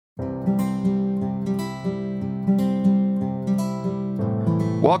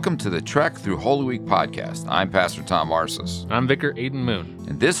Welcome to the Trek Through Holy Week podcast. I'm Pastor Tom Marcis. I'm Vicar Aidan.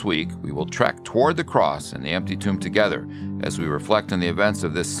 And this week, we will trek toward the cross and the empty tomb together as we reflect on the events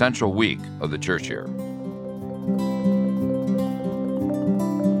of this central week of the church year.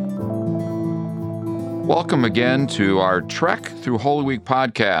 Welcome again to our Trek Through Holy Week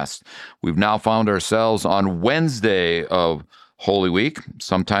podcast. We've now found ourselves on Wednesday of Holy Week,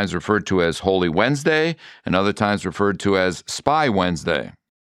 sometimes referred to as Holy Wednesday, and other times referred to as Spy Wednesday.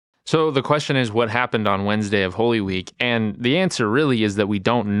 So the question is, what happened on Wednesday of Holy Week? And the answer really is that we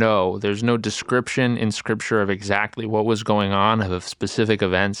don't know. There's no description in Scripture of exactly what was going on, of specific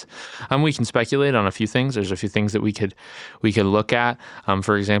events. We can speculate on a few things. There's a few things that we could look at.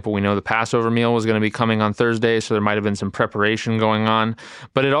 For example, we know the Passover meal was going to be coming on Thursday, so there might have been some preparation going on.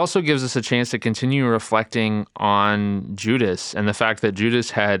 But it also gives us a chance to continue reflecting on Judas and the fact that Judas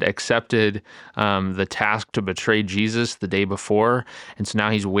had accepted the task to betray Jesus the day before, and so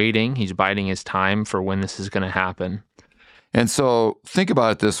now he's waiting. He's biding his time for when this is going to happen. And so think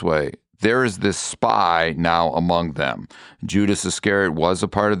about it this way. There is this spy now among them. Judas Iscariot was a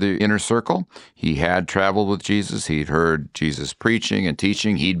part of the inner circle. He had traveled with Jesus. He'd heard Jesus preaching and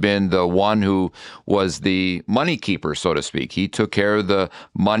teaching. He'd been the one who was the money keeper, so to speak. He took care of the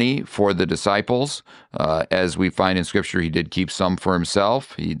money for the disciples. As we find in Scripture, he did keep some for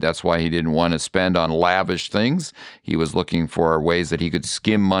himself. That's why he didn't want to spend on lavish things. He was looking for ways that he could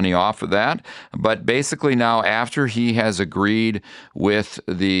skim money off of that. But basically now, after he has agreed with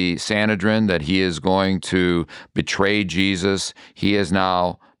the Sanhedrin that he is going to betray Jesus, he is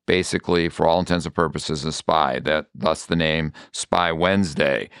now basically, for all intents and purposes, a spy. Thus the name Spy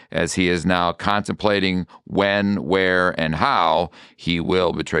Wednesday, as he is now contemplating when, where, and how he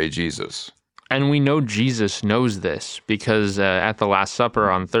will betray Jesus. And we know Jesus knows this because at the Last Supper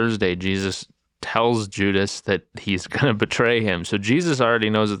on Thursday, Jesus tells Judas that he's going to betray him. So Jesus already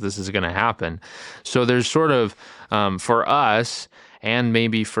knows that this is going to happen. So there's sort of, for us, and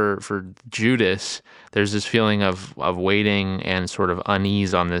maybe for Judas, there's this feeling of waiting and sort of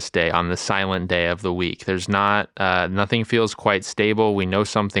unease on this day, on the silent day of the week. There's nothing feels quite stable. We know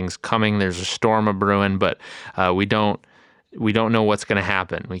something's coming. There's a storm a-brewing, but we don't know what's going to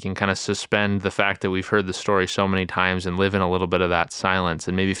happen. We can kind of suspend the fact that we've heard the story so many times and live in a little bit of that silence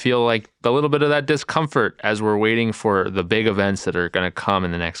and maybe feel like a little bit of that discomfort as we're waiting for the big events that are going to come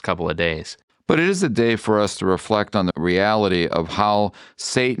in the next couple of days. But it is a day for us to reflect on the reality of how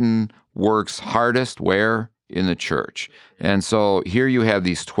Satan works hardest where? In the church. And so here you have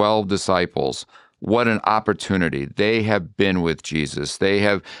these 12 disciples. What an opportunity. They have been with Jesus. They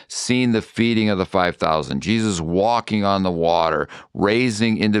have seen the feeding of the 5,000, Jesus walking on the water,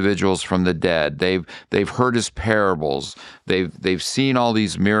 raising individuals from the dead. They've heard his parables. They've seen all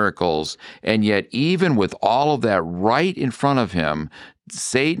these miracles. And yet, even with all of that right in front of him,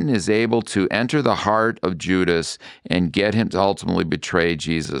 Satan is able to enter the heart of Judas and get him to ultimately betray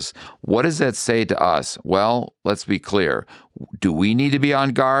Jesus. What does that say to us? Well, let's be clear. Do we need to be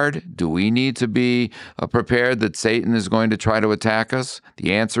on guard? Do we need to be prepared that Satan is going to try to attack us?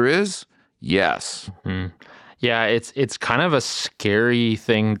 The answer is yes. Mm-hmm. Yeah, it's kind of a scary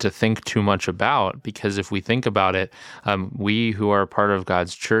thing to think too much about, because if we think about it, we who are part of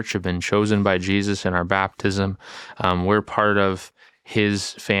God's church have been chosen by Jesus in our baptism. We're part of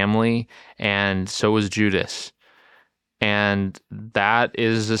his family, and so is Judas. And that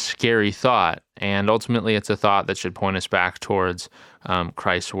is a scary thought. And ultimately, it's a thought that should point us back towards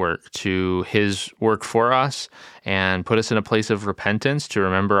Christ's work, to his work for us, and put us in a place of repentance to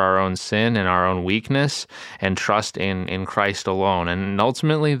remember our own sin and our own weakness and trust in Christ alone. And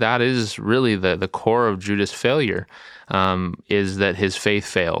ultimately, that is really the core of Judas' failure, is that his faith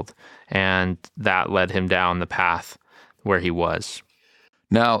failed, and that led him down the path where he was.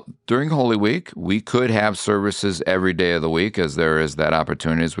 Now, during Holy Week, we could have services every day of the week, as there is that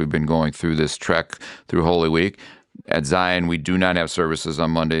opportunity as we've been going through this trek through Holy Week. At Zion, we do not have services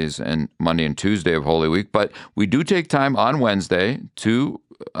on Monday and Tuesday of Holy Week, but we do take time on Wednesday to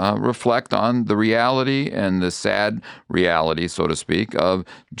reflect on the reality and the sad reality, so to speak, of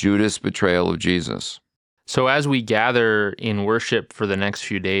Judas' betrayal of Jesus. So as we gather in worship for the next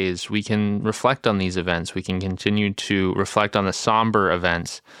few days, we can reflect on these events. We can continue to reflect on the somber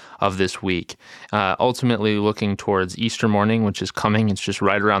events of this week, ultimately looking towards Easter morning, which is coming. It's just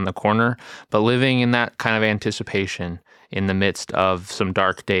right around the corner, but living in that kind of anticipation in the midst of some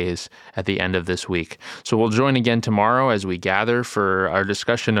dark days at the end of this week. So we'll join again tomorrow as we gather for our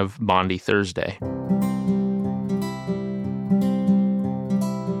discussion of Maundy Thursday.